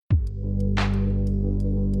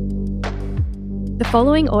The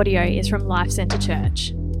following audio is from Life Centre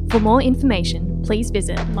Church. For more information, please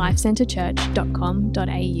visit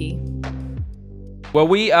lifecentrechurch.com.au. Well,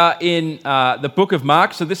 we are in the book of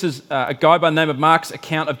Mark. So this is a guy by the name of Mark's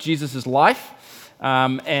account of Jesus' life.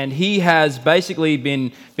 And he has basically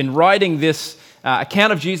been writing this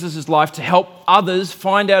account of Jesus' life to help others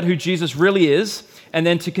find out who Jesus really is and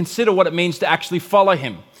then to consider what it means to actually follow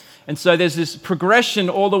him. And so there's this progression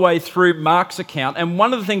all the way through Mark's account. And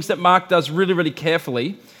one of the things that Mark does really, really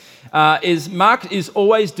carefully is Mark is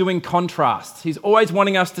always doing contrasts. He's always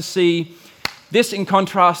wanting us to see this in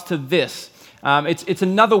contrast to this. It's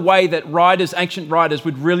another way that ancient writers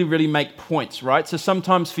would really, really make points, right? So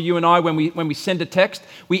sometimes for you and I, when we send a text,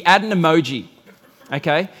 we add an emoji,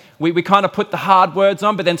 okay? We kind of put the hard words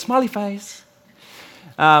on, but then smiley face.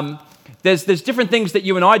 There's different things that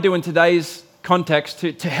you and I do in today's context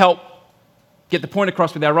to help get the point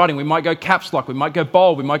across with our writing. We might go caps lock, we might go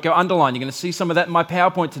bold, we might go underline. You're going to see some of that in my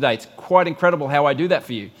PowerPoint today. It's quite incredible how I do that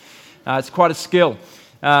for you. It's quite a skill.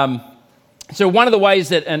 So one of the ways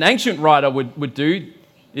that an ancient writer would do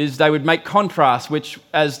is they would make contrasts, which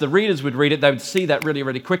as the readers would read it, they would see that really,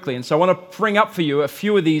 really quickly. And so I want to bring up for you a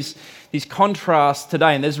few of these contrasts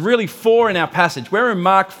today. And there's really 4 in our passage. We're in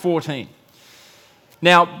Mark 14.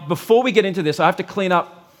 Now, before we get into this, I have to clean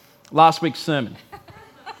up last week's sermon.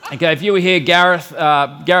 Okay, if you were here, Gareth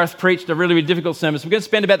preached a really, really difficult sermon. So we're going to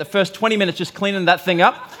spend about the first 20 minutes just cleaning that thing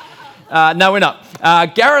up. No, we're not.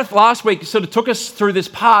 Gareth last week sort of took us through this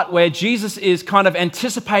part where Jesus is kind of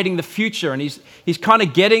anticipating the future and he's kind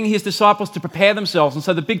of getting his disciples to prepare themselves. And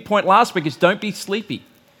so the big point last week is don't be sleepy.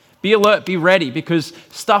 Be alert, be ready, because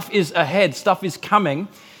stuff is ahead, stuff is coming.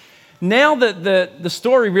 Now that the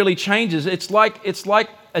story really changes, it's like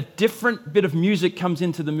a different bit of music comes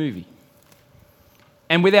into the movie.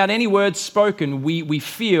 And without any words spoken, we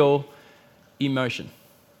feel emotion.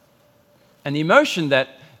 And the emotion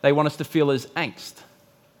that they want us to feel is angst.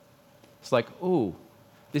 It's like, ooh,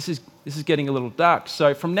 this is getting a little dark.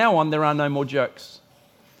 So from now on, there are no more jokes.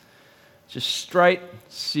 It's just straight,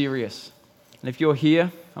 serious. And if you're here,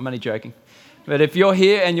 I'm only joking. But if you're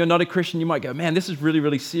here and you're not a Christian, you might go, man, this is really,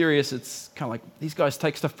 really serious. It's kind of like these guys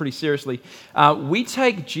take stuff pretty seriously. We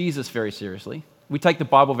take Jesus very seriously. We take the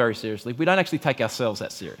Bible very seriously. We don't actually take ourselves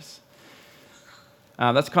that serious.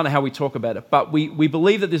 That's kind of how we talk about it. But we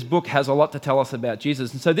believe that this book has a lot to tell us about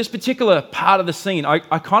Jesus. And so this particular part of the scene,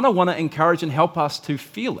 I kind of want to encourage and help us to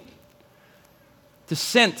feel it, to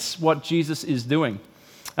sense what Jesus is doing.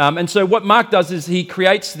 And so what Mark does is he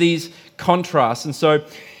creates these contrasts. And so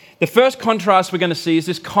the first contrast we're going to see is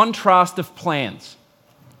this contrast of plans.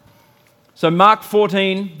 So Mark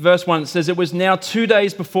 14, verse 1, it says, "It was now 2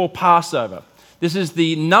 days before Passover." This is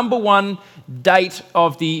the number one date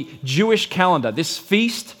of the Jewish calendar. This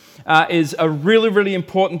feast is a really, really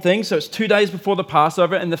important thing. So it's 2 days before the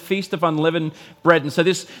Passover and the Feast of Unleavened Bread. And so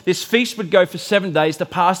this feast would go for 7 days. The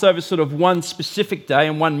Passover is sort of one specific day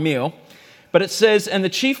and one meal. But it says, "And the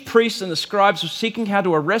chief priests and the scribes were seeking how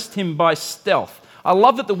to arrest him by stealth." I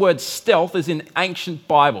love that the word stealth is in ancient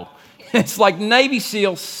Bible. It's like Navy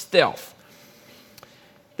SEAL stealth.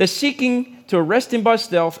 They're seeking to arrest him by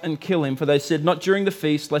stealth and kill him, for they said, "Not during the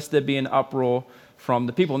feast, lest there be an uproar from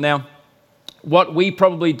the people." Now, what we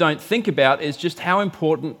probably don't think about is just how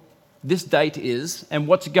important this date is and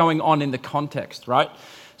what's going on in the context, right?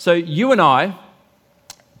 So you and I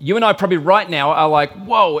probably right now are like,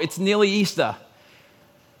 whoa, it's nearly Easter.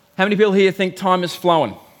 How many people here think time is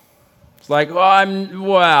flowing? It's like,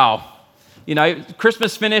 wow. You know,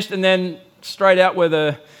 Christmas finished and then straight out with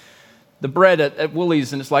the bread at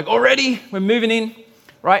Woolies, and it's like, already? We're moving in,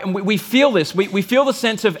 right? And we feel this. We feel the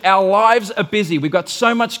sense of our lives are busy. We've got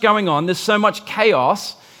so much going on. There's so much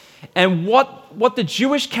chaos. And what the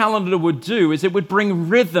Jewish calendar would do is it would bring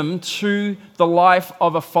rhythm to the life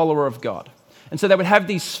of a follower of God. And so they would have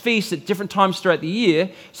these feasts at different times throughout the year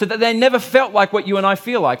so that they never felt like what you and I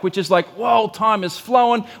feel like, which is like, whoa, time is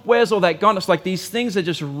flowing. Where's all that gone? It's like these things are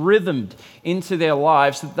just rhythmed into their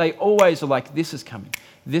lives that they always are like, this is coming,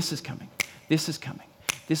 this is coming, this is coming,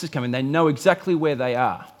 this is coming. They know exactly where they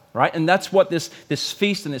are, right? And that's what this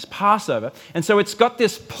feast and this Passover. And so it's got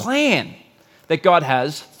this plan that God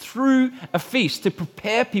has through a feast to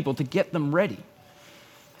prepare people, to get them ready.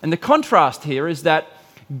 And the contrast here is that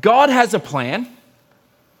God has a plan,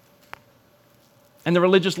 and the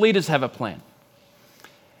religious leaders have a plan.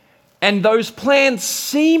 And those plans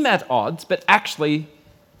seem at odds, but actually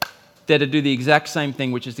they're to do the exact same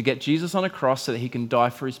thing, which is to get Jesus on a cross so that he can die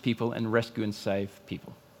for his people and rescue and save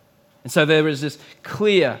people. And so there is this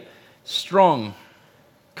clear, strong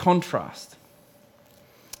contrast.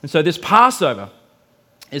 And so this Passover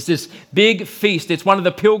is this big feast. It's one of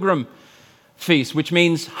the pilgrim feast, which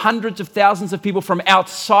means hundreds of thousands of people from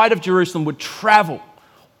outside of Jerusalem would travel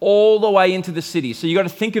all the way into the city. So you got to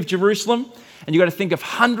think of Jerusalem, and you got to think of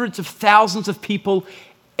hundreds of thousands of people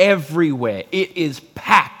everywhere. It is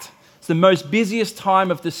packed. It's the most busiest time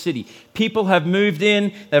of the city. People have moved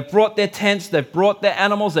in, they've brought their tents, they've brought their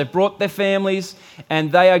animals, they've brought their families,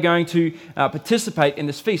 and they are going to participate in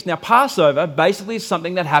this feast. Now, Passover basically is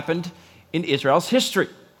something that happened in Israel's history.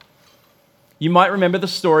 You might remember the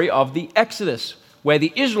story of the Exodus, where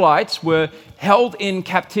the Israelites were held in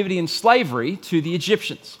captivity and slavery to the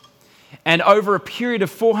Egyptians. And over a period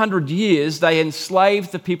of 400 years, they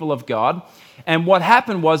enslaved the people of God. And what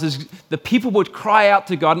happened was the people would cry out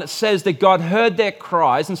to God, and it says that God heard their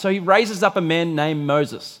cries, and so he raises up a man named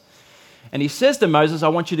Moses. And he says to Moses, I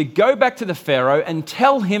want you to go back to the Pharaoh and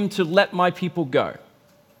tell him to let my people go.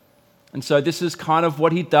 And so this is kind of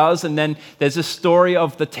what he does. And then there's a story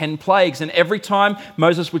of the 10 plagues. And every time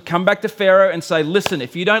Moses would come back to Pharaoh and say, listen,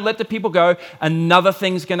 if you don't let the people go, another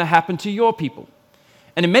thing's going to happen to your people.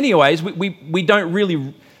 And in many ways, we don't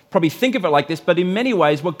really probably think of it like this, but in many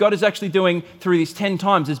ways, what God is actually doing through these 10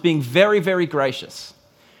 times is being very, very gracious.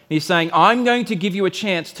 He's saying, I'm going to give you a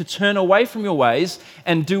chance to turn away from your ways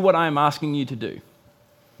and do what I am asking you to do.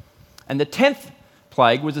 And the 10th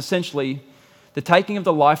plague was essentially the taking of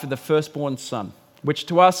the life of the firstborn son, which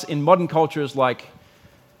to us in modern culture is like,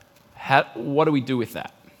 what do we do with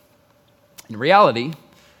that? In reality,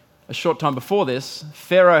 a short time before this,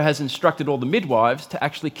 Pharaoh has instructed all the midwives to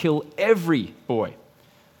actually kill every boy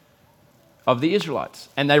of the Israelites.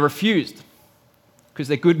 And they refused because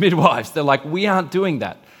they're good midwives. They're like, we aren't doing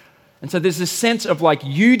that. And so there's this sense of like,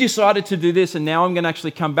 you decided to do this and now I'm going to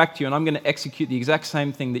actually come back to you and I'm going to execute the exact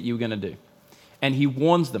same thing that you were going to do. And he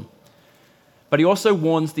warns them. But he also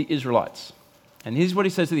warns the Israelites. And here's what he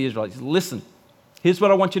says to the Israelites. Listen, here's what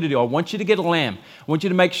I want you to do. I want you to get a lamb. I want you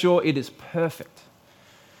to make sure it is perfect.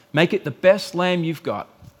 Make it the best lamb you've got.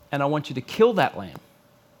 And I want you to kill that lamb.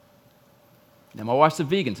 Now, my wife's a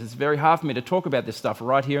vegan, so it's very hard for me to talk about this stuff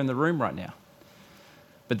right here in the room right now.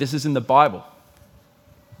 But this is in the Bible.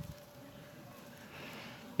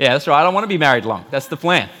 Yeah, that's right. I don't want to be married long. That's the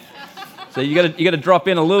plan. So you got to drop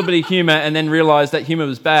in a little bit of humor and then realize that humor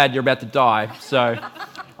was bad. You're about to die. So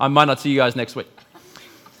I might not see you guys next week.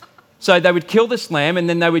 So they would kill this lamb, and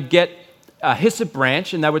then they would get a hyssop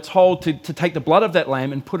branch, and they were told to take the blood of that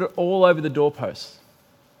lamb and put it all over the doorposts.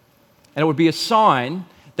 And it would be a sign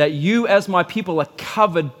that you as my people are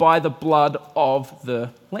covered by the blood of the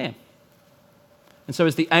lamb. And so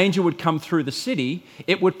as the angel would come through the city,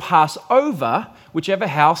 it would pass over whichever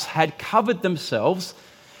house had covered themselves,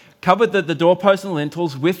 covered the doorposts and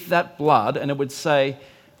lintels with that blood, and it would say,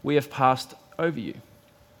 we have passed over you.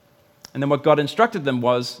 And then what God instructed them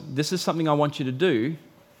was, this is something I want you to do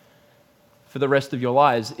for the rest of your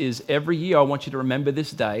lives, is every year I want you to remember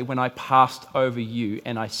this day when I passed over you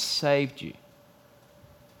and I saved you.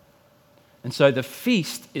 And so the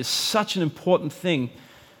feast is such an important thing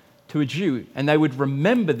to a Jew, and they would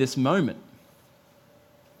remember this moment.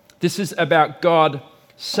 This is about God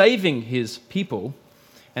saving his people.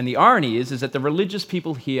 And the irony is that the religious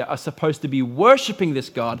people here are supposed to be worshiping this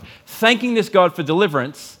God, thanking this God for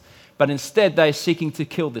deliverance, but instead they're seeking to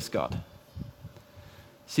kill this God.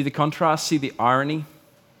 See the contrast? See the irony?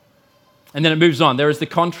 And then it moves on. There is the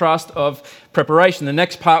contrast of preparation. The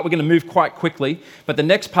next part, we're going to move quite quickly, but the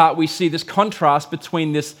next part we see this contrast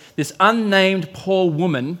between this unnamed poor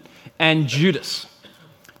woman and Judas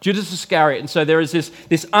Iscariot. And so there is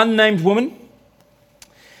this unnamed woman. It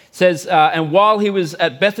says, and while he was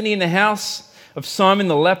at Bethany in the house of Simon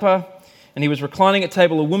the leper, and he was reclining at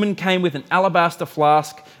table, a woman came with an alabaster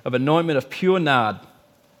flask of anointment of pure nard.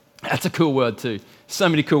 That's a cool word too. So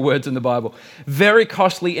many cool words in the Bible. Very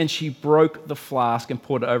costly, and she broke the flask and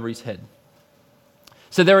poured it over his head.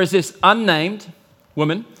 So there is this unnamed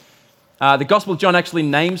woman. The Gospel of John actually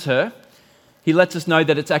names her. He lets us know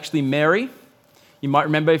that it's actually Mary. You might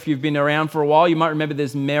remember, if you've been around for a while, you might remember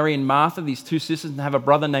there's Mary and Martha, these two sisters, and have a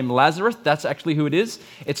brother named Lazarus. That's actually who it is.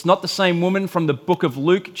 It's not the same woman from the book of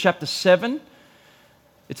Luke, chapter 7.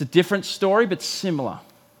 It's a different story, but similar.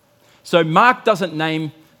 So Mark doesn't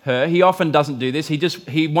name her. He often doesn't do this.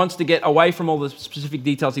 He wants to get away from all the specific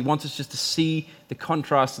details. He wants us just to see the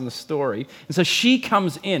contrast in the story. And so she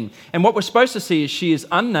comes in. And what we're supposed to see is she is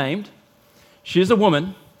unnamed. She is a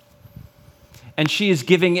woman. And she is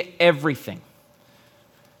giving everything.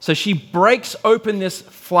 So she breaks open this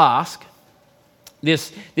flask,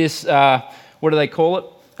 this what do they call it?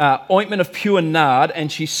 Ointment of pure nard,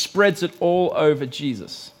 and she spreads it all over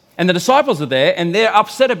Jesus. And the disciples are there, and they're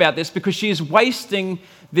upset about this because she is wasting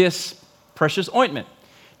this precious ointment.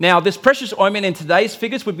 Now, this precious ointment in today's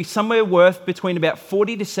figures would be somewhere worth between about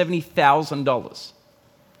 $40,000 to $70,000.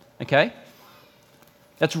 Okay?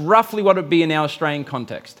 That's roughly what it would be in our Australian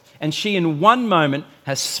context. And she, in one moment,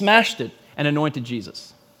 has smashed it and anointed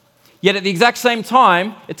Jesus. Yet at the exact same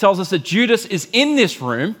time, it tells us that Judas is in this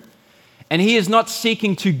room, and he is not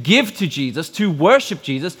seeking to give to Jesus, to worship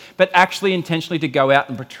Jesus, but actually intentionally to go out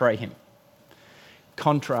and betray him.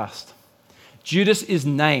 Contrast. Judas is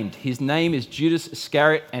named. His name is Judas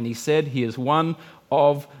Iscariot, and he said he is one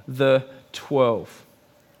of the 12.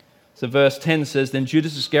 So verse 10 says, then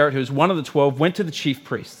Judas Iscariot, who was one of the 12, went to the chief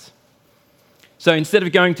priests. So instead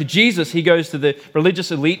of going to Jesus, he goes to the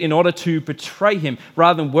religious elite in order to betray him.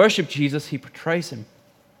 Rather than worship Jesus, he betrays him.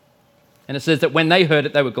 And it says that when they heard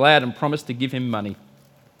it, they were glad and promised to give him money.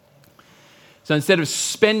 So instead of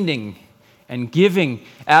spending and giving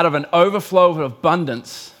out of an overflow of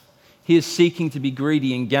abundance, he is seeking to be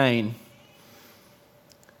greedy and gain.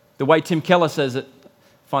 The way Tim Keller says it, I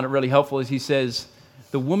find it really helpful, is he says,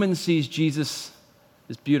 the woman sees Jesus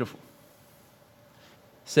as beautiful.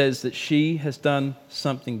 Says that she has done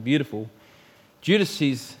something beautiful. Judas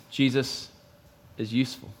sees Jesus as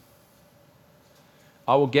useful.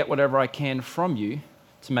 I will get whatever I can from you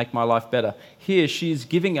to make my life better. Here she is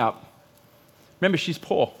giving up. Remember, she's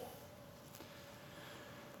poor.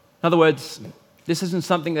 In other words, this isn't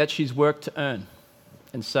something that she's worked to earn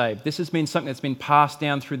and save. This has been something that's been passed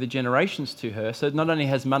down through the generations to her. So it not only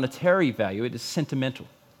has monetary value, it is sentimental.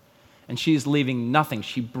 And she is leaving nothing.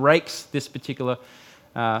 She breaks this particular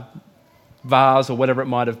vase or whatever it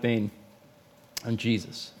might have been on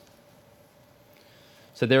Jesus.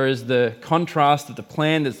 So there is the contrast of the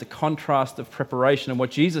plan, there's the contrast of preparation. And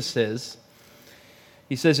what Jesus says,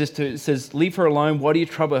 he says this to, it says, leave her alone, why do you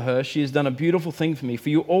trouble her? She has done a beautiful thing for me. For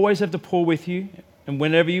you always have the poor with you, and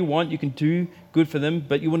whenever you want, you can do good for them,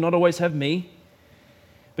 but you will not always have me.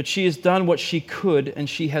 But she has done what she could, and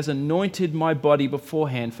she has anointed my body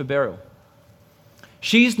beforehand for burial.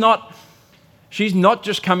 She's not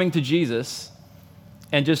just coming to Jesus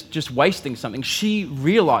and just wasting something. She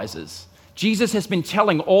realizes Jesus has been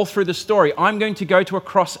telling all through the story, I'm going to go to a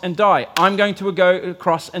cross and die. I'm going to go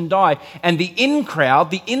across and die. And the in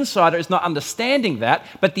crowd, the insider, is not understanding that,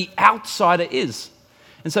 but the outsider is.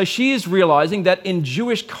 And so she is realizing that in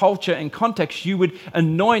Jewish culture and context, you would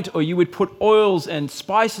anoint or you would put oils and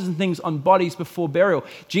spices and things on bodies before burial.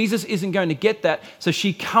 Jesus isn't going to get that, so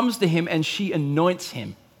she comes to him and she anoints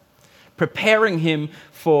him, preparing him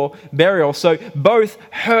for burial. So both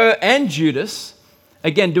her and Judas,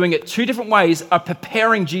 again, doing it two different ways, are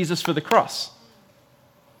preparing Jesus for the cross.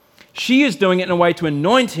 She is doing it in a way to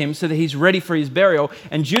anoint him so that he's ready for his burial,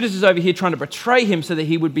 and Judas is over here trying to betray him so that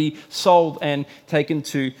he would be sold and taken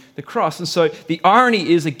to the cross. And so the irony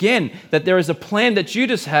is, again, that there is a plan that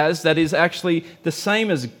Judas has that is actually the same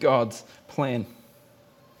as God's plan.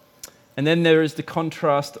 And then there is the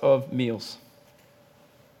contrast of meals.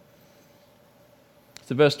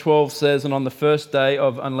 So verse 12 says, and on the first day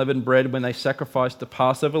of unleavened bread, when they sacrificed the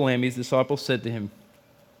Passover lamb, his disciples said to him,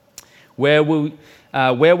 Where will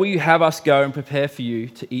you have us go and prepare for you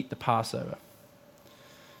to eat the Passover?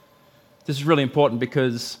 This is really important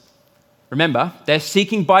because, remember, they're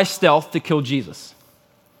seeking by stealth to kill Jesus.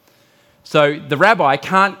 So the rabbi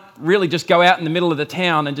can't really just go out in the middle of the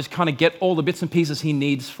town and just kind of get all the bits and pieces he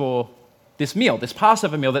needs for this meal, this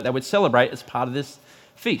Passover meal that they would celebrate as part of this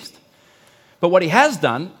feast. But what he has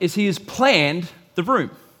done is he has planned the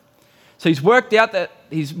room. So he's worked out that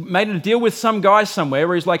he's made a deal with some guy somewhere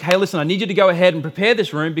where he's like, hey, listen, I need you to go ahead and prepare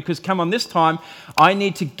this room because come on this time, I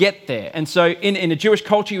need to get there. And so in a Jewish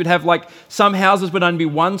culture, you would have like some houses would only be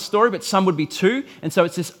one story, but some would be two. And so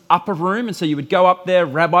it's this upper room. And so you would go up there.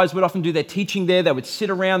 Rabbis would often do their teaching there. They would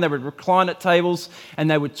sit around, they would recline at tables, and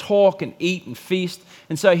they would talk and eat and feast.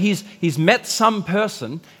 And so he's met some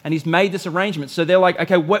person and he's made this arrangement. So they're like,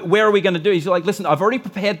 okay, where are we going to do? He's like, listen, I've already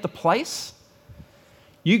prepared the place.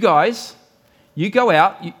 You guys, you go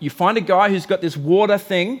out, you find a guy who's got this water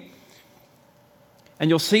thing,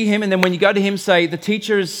 and you'll see him, and then when you go to him, say, the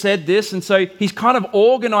teacher has said this, and so he's kind of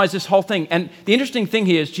organized this whole thing. And the interesting thing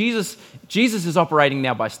here is Jesus is operating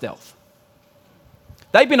now by stealth.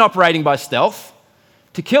 They've been operating by stealth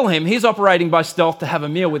to kill him. He's operating by stealth to have a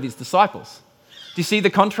meal with his disciples. Do you see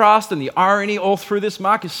the contrast and the irony all through this?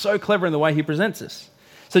 Mark is so clever in the way he presents this.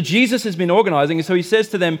 So Jesus has been organizing, and so he says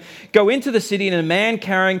to them, go into the city and a man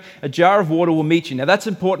carrying a jar of water will meet you. Now that's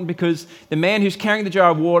important because the man who's carrying the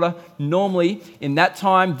jar of water, normally in that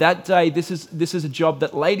time, that day, this is a job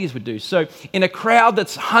that ladies would do. So in a crowd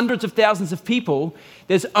that's hundreds of thousands of people,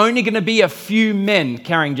 there's only going to be a few men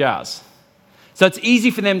carrying jars. So it's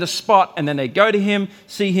easy for them to spot, and then they go to him,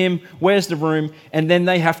 see him, where's the room, and then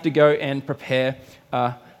they have to go and prepare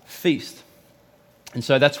a feast. And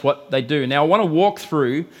so that's what they do. Now I want to walk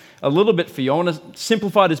through a little bit for you. I want to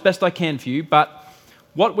simplify it as best I can for you, but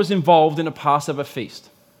what was involved in a Passover feast?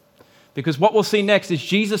 Because what we'll see next is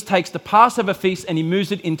Jesus takes the Passover feast and he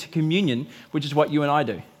moves it into communion, which is what you and I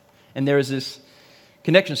do. And there is this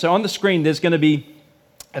connection. So on the screen, there's going to be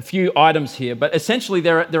a few items here, but essentially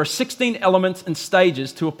there are 16 elements and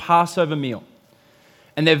stages to a Passover meal.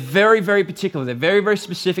 And they're very, very particular. They're very, very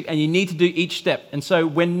specific, and you need to do each step. And so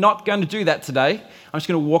we're not going to do that today. I'm just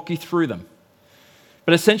going to walk you through them.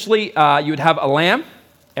 But essentially, you would have a lamb.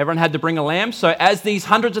 Everyone had to bring a lamb. So as these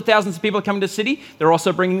hundreds of thousands of people are coming to the city, they're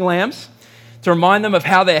also bringing lambs to remind them of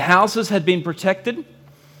how their houses had been protected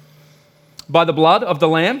by the blood of the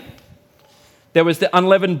lamb. There was the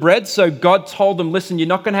unleavened bread. So God told them, listen, you're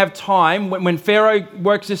not going to have time. When Pharaoh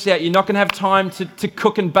works this out, you're not going to have time to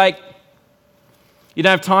cook and bake. You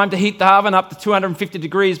don't have time to heat the oven up to 250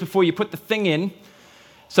 degrees before you put the thing in.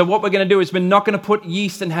 So what we're going to do is we're not going to put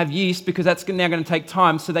yeast and have yeast because that's now going to take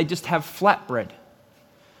time. So they just have flat bread.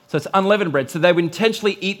 So it's unleavened bread. So they would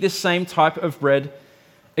intentionally eat this same type of bread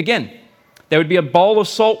again. There would be a bowl of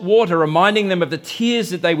salt water reminding them of the tears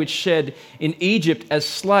that they would shed in Egypt as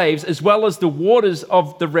slaves, as well as the waters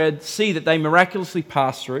of the Red Sea that they miraculously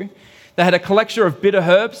passed through. They had a collection of bitter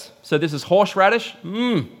herbs. So this is horseradish,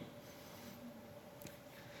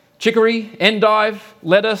 chicory, endive,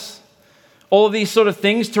 lettuce, all of these sort of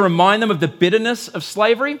things to remind them of the bitterness of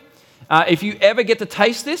slavery. If you ever get to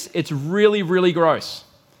taste this, it's really, really gross.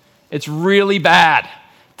 It's really bad.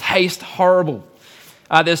 Tastes horrible.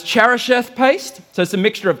 There's charasheth paste. So it's a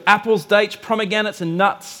mixture of apples, dates, pomegranates, and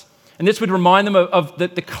nuts. And this would remind them of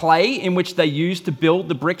the clay in which they used to build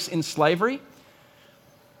the bricks in slavery.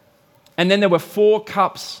 And then there were 4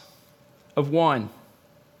 cups of wine.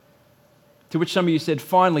 To which some of you said,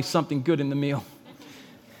 finally, something good in the meal.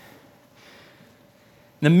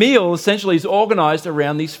 The meal essentially is organized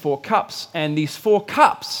around these 4 cups. And these 4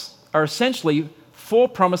 cups are essentially 4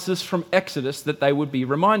 promises from Exodus that they would be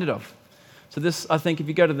reminded of. So this, I think, if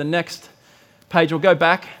you go to the next page, or go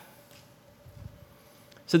back.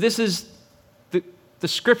 So this is the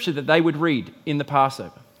scripture that they would read in the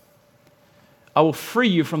Passover. I will free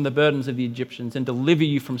you from the burdens of the Egyptians and deliver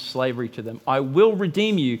you from slavery to them. I will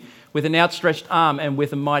redeem you with an outstretched arm and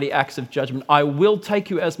with a mighty axe of judgment. I will take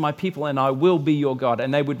you as my people and I will be your God.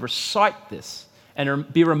 And they would recite this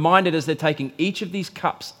and be reminded as they're taking each of these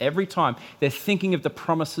cups every time they're thinking of the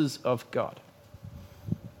promises of God.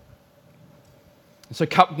 So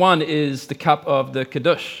cup 1 is the cup of the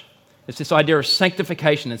Kiddush. It's this idea of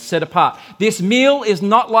sanctification and set apart. This meal is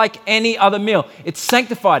not like any other meal. It's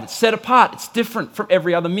sanctified, it's set apart, it's different from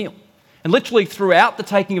every other meal. And literally throughout the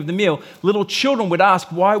taking of the meal, little children would ask,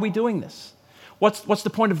 why are we doing this? What's the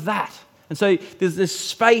point of that? And so there's this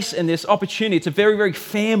space and this opportunity. It's a very, very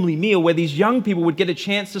family meal where these young people would get a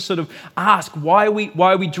chance to sort of ask, why are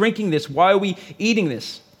we drinking this? Why are we eating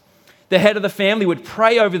this? The head of the family would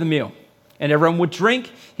pray over the meal and everyone would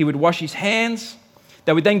drink. He would wash his hands.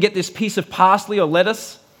 They would then get this piece of parsley or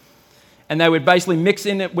lettuce and they would basically mix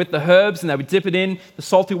in it with the herbs and they would dip it in the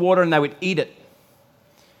salty water and they would eat it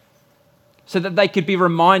so that they could be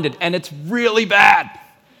reminded. And it's really bad.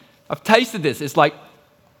 I've tasted this. It's like,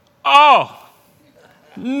 oh,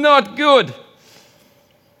 not good.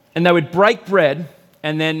 And they would break bread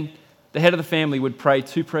and then the head of the family would pray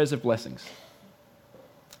 2 prayers of blessings.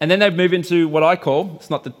 And then they'd move into what I call, it's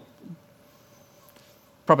not the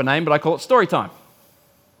proper name, but I call it story time.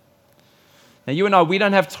 Now, you and I, we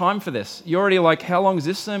don't have time for this. You're already like, how long is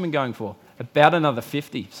this sermon going for? About another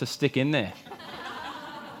 50, so stick in there.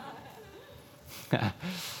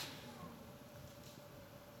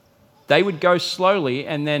 They would go slowly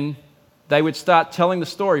and then they would start telling the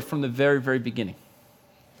story from the very, very beginning.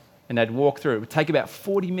 And they'd walk through. It would take about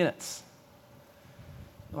 40 minutes.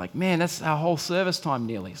 Like, man, that's our whole service time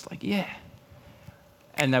nearly. It's like, yeah.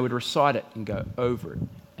 And they would recite it and go over it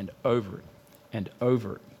and over it and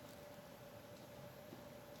over it.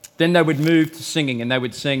 Then they would move to singing, and they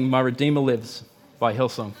would sing My Redeemer Lives by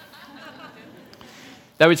Hillsong.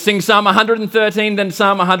 They would sing Psalm 113, then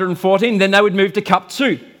Psalm 114, then they would move to cup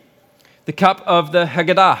 2, the cup of the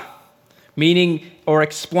Haggadah, meaning or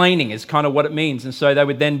explaining is kind of what it means. And so they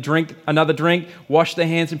would then drink another drink, wash their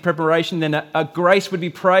hands in preparation, then a grace would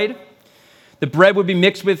be prayed. The bread would be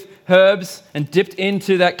mixed with herbs and dipped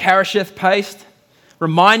into that charasheth paste,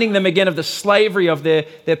 reminding them again of the slavery of their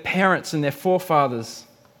parents and their forefathers.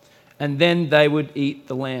 And then they would eat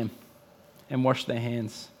the lamb and wash their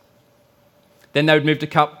hands. Then they would move to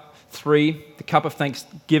cup 3, the cup of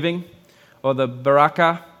thanksgiving, or the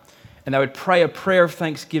Barakah, and they would pray a prayer of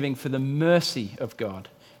thanksgiving for the mercy of God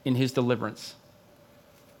in his deliverance.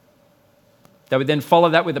 They would then follow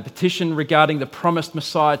that with a petition regarding the promised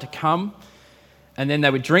Messiah to come, and then they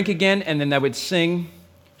would drink again, and then they would sing,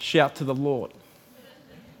 shout to the Lord.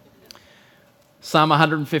 Psalm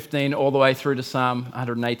 115 all the way through to Psalm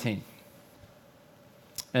 118.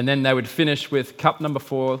 And then they would finish with cup number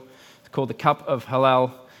 4, it's called the cup of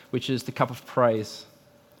Hallel, which is the cup of praise.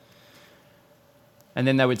 And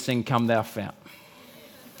then they would sing, Come Thou Fount.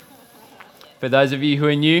 For those of you who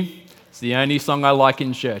are new, it's the only song I like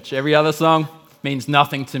in church. Every other song means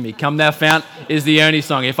nothing to me. Come Thou Fount is the only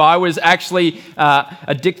song. If I was actually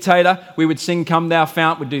a dictator, we would sing Come Thou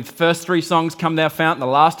Fount. We'd do the first 3 songs, Come Thou Fount, and the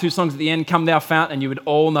last 2 songs at the end, Come Thou Fount, and you would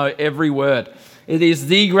all know every word. It is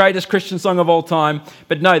the greatest Christian song of all time.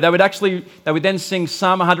 But no, they would then sing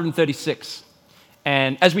Psalm 136.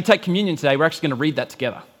 And as we take communion today, we're actually going to read that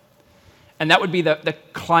together. And that would be the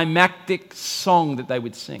climactic song that they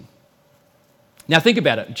would sing. Now think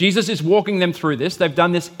about it. Jesus is walking them through this. They've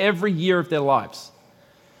done this every year of their lives.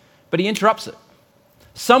 But he interrupts it.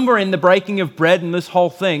 Somewhere in the breaking of bread and this whole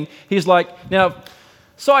thing, he's like, now,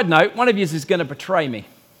 side note, one of you is going to betray me.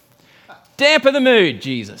 Dampen the mood,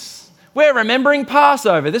 Jesus. We're remembering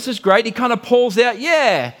Passover. This is great. He kind of pulls out,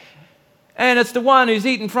 yeah. And it's the one who's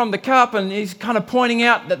eaten from the cup, and he's kind of pointing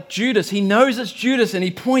out that Judas, he knows it's Judas, and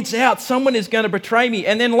he points out someone is going to betray me.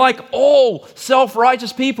 And then like all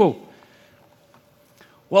self-righteous people,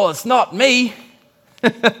 well, it's not me.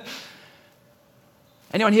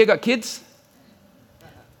 Anyone here got kids?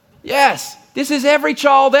 Yes. This is every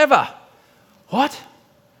child ever. What?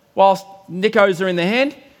 Whilst Nickos are in the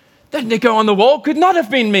hand, that Nico on the wall could not have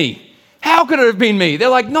been me. How could it have been me? They're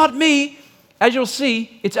like, not me. As you'll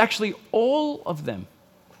see, it's actually all of them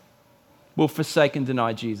will forsake and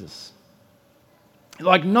deny Jesus.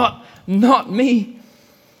 Like, not me.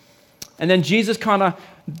 And then Jesus kind of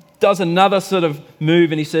does another sort of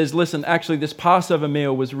move, and he says, listen, actually this Passover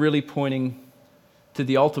meal was really pointing to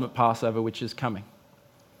the ultimate Passover, which is coming.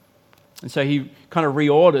 And so he kind of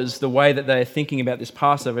reorders the way that they're thinking about this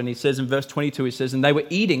Passover, and he says in verse 22, he says, and they were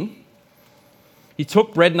eating. He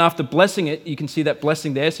took bread, and after blessing it, you can see that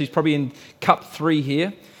blessing there, so he's probably in cup 3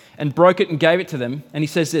 here, and broke it and gave it to them. And he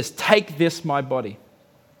says this, take this, my body.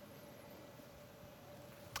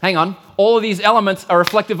 Hang on, all of these elements are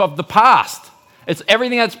reflective of the past. It's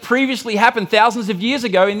everything that's previously happened thousands of years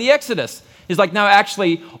ago in the Exodus. He's like, no,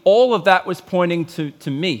 actually, all of that was pointing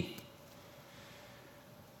to me.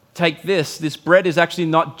 Take this. This bread is actually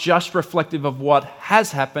not just reflective of what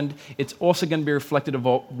has happened. It's also going to be reflective of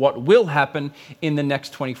what will happen in the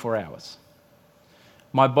next 24 hours.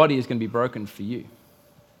 My body is going to be broken for you.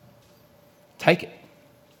 Take it.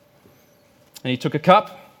 And he took a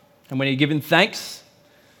cup, and when he had given thanks,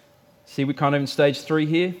 see, we're kind of in stage 3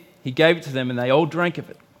 here. He gave it to them, and they all drank of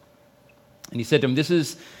it. And he said to them, this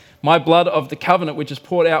is my blood of the covenant, which is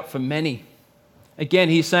poured out for many. Again,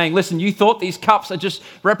 he's saying, listen, you thought these cups are just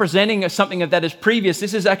representing something that is previous.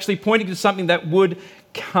 This is actually pointing to something that would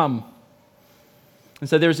come. And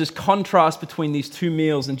so there's this contrast between these 2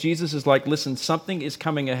 meals, and Jesus is like, listen, something is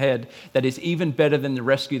coming ahead that is even better than the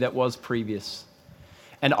rescue that was previous.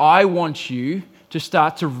 And I want you to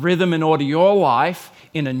start to rhythm and order your life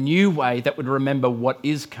in a new way that would remember what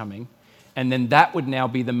is coming. And then that would now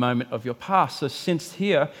be the moment of your past. So since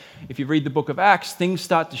here, if you read the book of Acts, things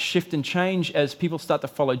start to shift and change as people start to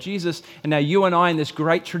follow Jesus. And now you and I, in this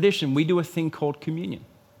great tradition, we do a thing called communion.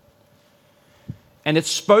 And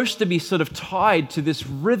it's supposed to be sort of tied to this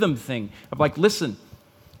rhythm thing of like, listen,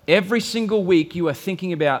 every single week you are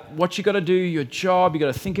thinking about what you got to do, your job, you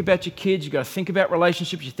got to think about your kids, you got to think about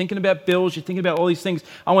relationships, you're thinking about bills, you're thinking about all these things.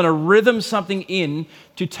 I want to rhythm something in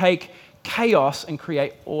to take chaos and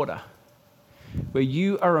create order, where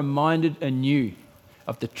you are reminded anew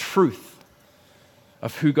of the truth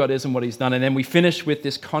of who God is and what he's done. And then we finish with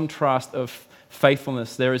this contrast of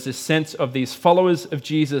faithfulness. There is this sense of these followers of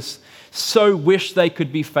Jesus so wish they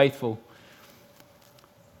could be faithful.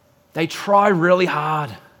 They try really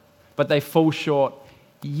hard, but they fall short.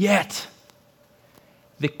 Yet,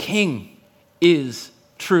 the King is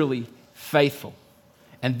truly faithful.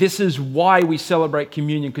 And this is why we celebrate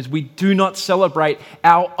communion, because we do not celebrate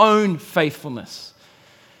our own faithfulness.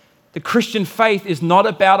 The Christian faith is not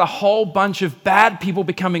about a whole bunch of bad people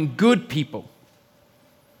becoming good people.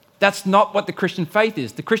 That's not what the Christian faith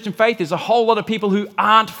is. The Christian faith is a whole lot of people who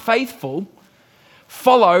aren't faithful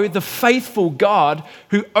Follow the faithful God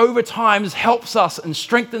who over time helps us and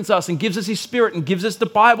strengthens us and gives us his Spirit and gives us the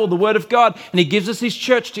Bible, the Word of God, and he gives us his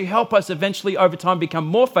church to help us eventually over time become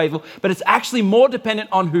more faithful. But it's actually more dependent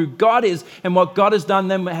on who God is and what God has done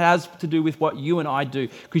than it has to do with what you and I do.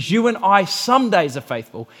 Because you and I some days are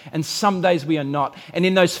faithful and some days we are not. And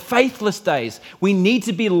in those faithless days, we need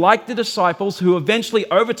to be like the disciples who eventually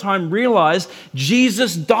over time realize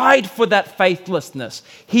Jesus died for that faithlessness.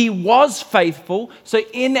 He was faithful. So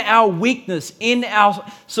in our weakness, in our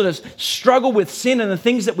sort of struggle with sin and the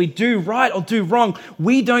things that we do right or do wrong,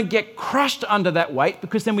 we don't get crushed under that weight,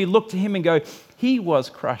 because then we look to him and go, he was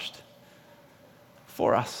crushed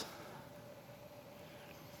for us.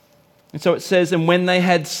 And so it says, and when they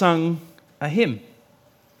had sung a hymn,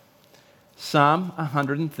 Psalm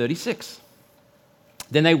 136,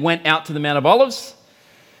 then they went out to the Mount of Olives,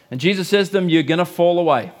 and Jesus says to them, you're going to fall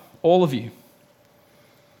away, all of you.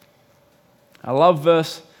 I love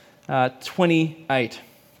verse 28. It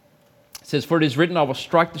says, for it is written, I will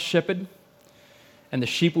strike the shepherd and the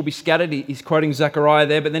sheep will be scattered. He's quoting Zechariah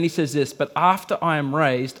there, but then he says this, but after I am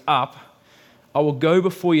raised up, I will go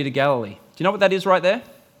before you to Galilee. Do you know what that is right there?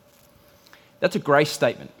 That's a grace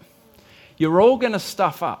statement. You're all going to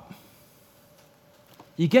stuff up.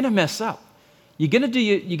 You're going to mess up. You're going to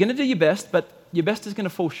do your best, but your best is going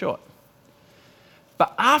to fall short.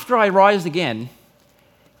 But after I rise again,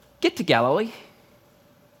 get to Galilee.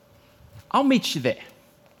 I'll meet you there.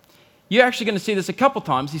 You're actually going to see this a couple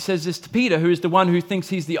times. He says this to Peter, who is the one who thinks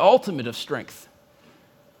he's the ultimate of strength.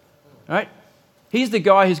 Right? He's the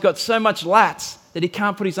guy who's got so much lats that he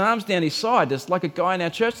can't put his arms down his side. There's like a guy in our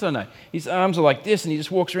church that I know. His arms are like this, and he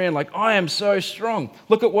just walks around like, I am so strong.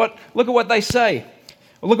 Look at what they say.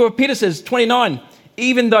 Well, look at what Peter says, 29.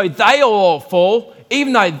 Even though they all fall,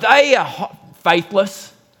 even though they are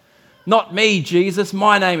faithless, not me, Jesus.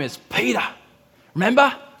 My name is Peter.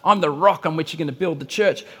 Remember? I'm the rock on which you're going to build the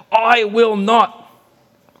church. I will not.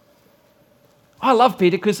 I love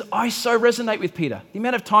Peter because I so resonate with Peter. The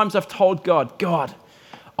amount of times I've told God,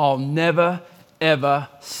 I'll never, ever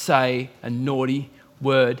say a naughty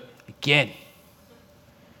word again.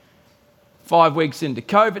 5 weeks into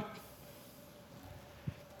COVID,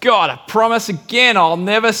 God, I promise again, I'll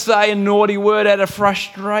never say a naughty word out of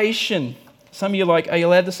frustration. Some of you are like, are you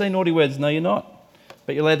allowed to say naughty words? No, you're not.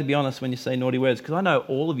 But you're allowed to be honest when you say naughty words, because I know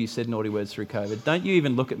all of you said naughty words through COVID. Don't you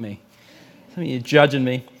even look at me. Some of you are judging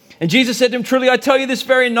me. And Jesus said to him, truly, I tell you this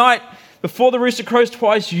very night, before the rooster crows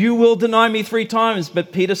twice, you will deny me 3 times.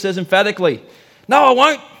 But Peter says emphatically, no, I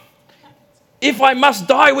won't. If I must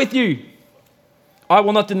die with you, I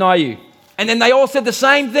will not deny you. And then they all said the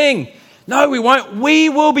same thing. No, we won't. We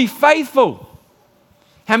will be faithful.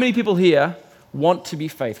 How many people here want to be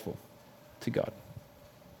faithful to God?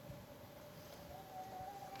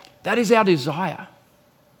 That is our desire.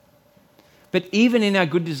 But even in our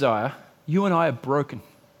good desire, you and I are broken.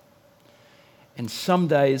 And some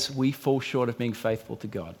days we fall short of being faithful to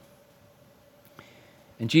God.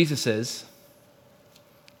 And Jesus says,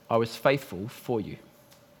 I was faithful for you.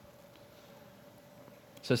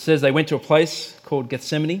 So it says they went to a place called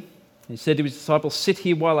Gethsemane. He said to his disciples, sit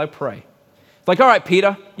here while I pray. It's like, all right,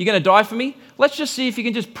 Peter, you're going to die for me? Let's just see if you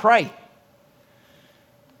can just pray.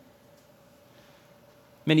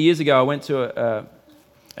 Many years ago, I went to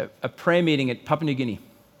a prayer meeting at Papua New Guinea.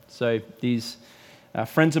 So these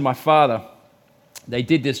friends of my father, they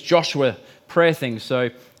did this Joshua prayer thing.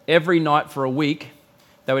 So every night for a week,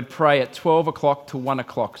 they would pray at 12 o'clock to 1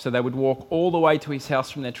 o'clock. So they would walk all the way to his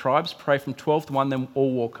house from their tribes, pray from 12 to 1, then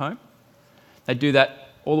all walk home. They'd do that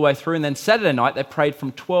all the way through. And then Saturday night, they prayed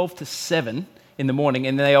from 12 to 7 in the morning,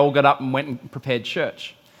 and then they all got up and went and prepared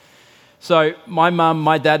church. So my mum,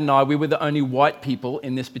 my dad and I, we were the only white people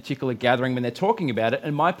in this particular gathering when they're talking about it,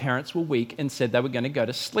 and my parents were weak and said they were going to go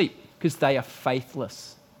to sleep because they are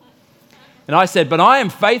faithless. And I said, but I am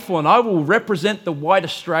faithful and I will represent the white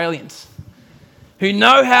Australians who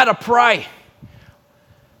know how to pray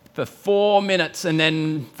for 4 minutes and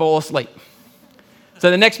then fall asleep. So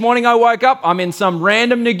the next morning I woke up, I'm in some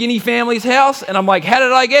random New Guinea family's house, and I'm like, how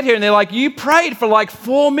did I get here? And they're like, you prayed for like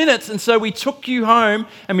 4 minutes, and so we took you home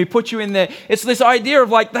and we put you in there. It's this idea of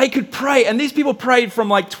like they could pray, and these people prayed from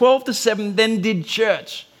like 12 to 7, then did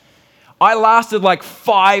church. I lasted like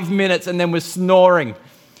 5 minutes and then was snoring,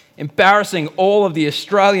 embarrassing all of the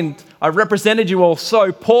Australian. I represented you all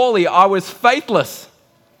so poorly, I was faithless.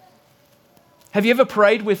 Have you ever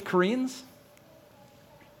prayed with Koreans?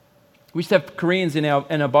 We used to have Koreans in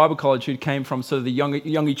our Bible college who came from sort of the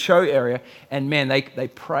Yonggi Cho area, and man, they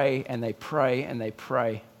pray and they pray and they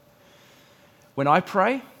pray. When I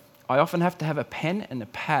pray, I often have to have a pen and a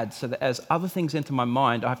pad so that as other things enter my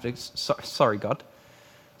mind, I have to, sorry God,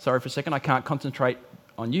 sorry for a second, I can't concentrate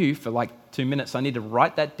on you for like 2 minutes. I need to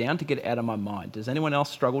write that down to get it out of my mind. Does anyone else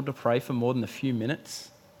struggle to pray for more than a few minutes?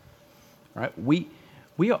 Right? We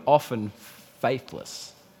are often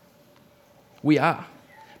faithless. We are.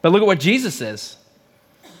 But look at what Jesus says.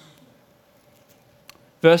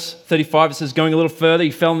 Verse 35, it says, going a little further,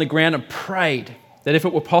 he fell on the ground and prayed that if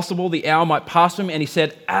it were possible, the hour might pass from him. And he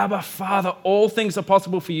said, Abba, Father, all things are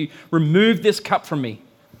possible for you. Remove this cup from me.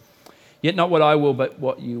 Yet not what I will, but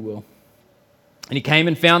what you will. And he came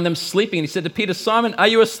and found them sleeping. And he said to Peter, Simon, are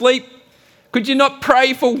you asleep? Could you not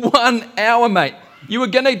pray for 1 hour, mate? You were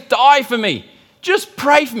going to die for me. Just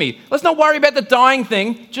pray for me. Let's not worry about the dying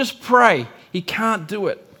thing. Just pray. He can't do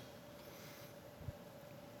it.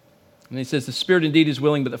 And he says, the spirit indeed is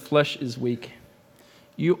willing, but the flesh is weak.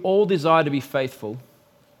 You all desire to be faithful,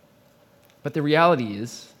 but the reality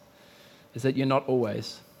is that you're not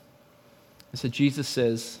always. And so Jesus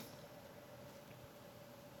says,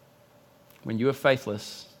 when you are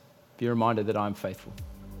faithless, be reminded that I'm faithful.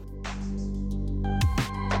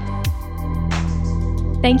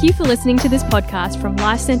 Thank you for listening to this podcast from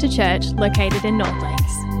Life Centre Church located in North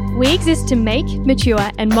Lakes. We exist to make,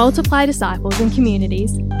 mature and multiply disciples in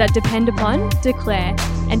communities that depend upon, declare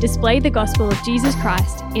and display the gospel of Jesus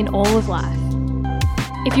Christ in all of life.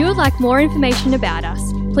 If you would like more information about us,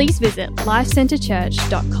 please visit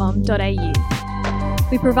lifecentrechurch.com.au.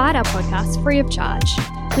 We provide our podcasts free of charge.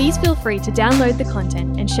 Please feel free to download the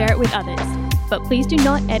content and share it with others, but please do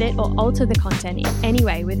not edit or alter the content in any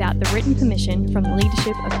way without the written permission from the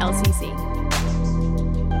leadership of LCC.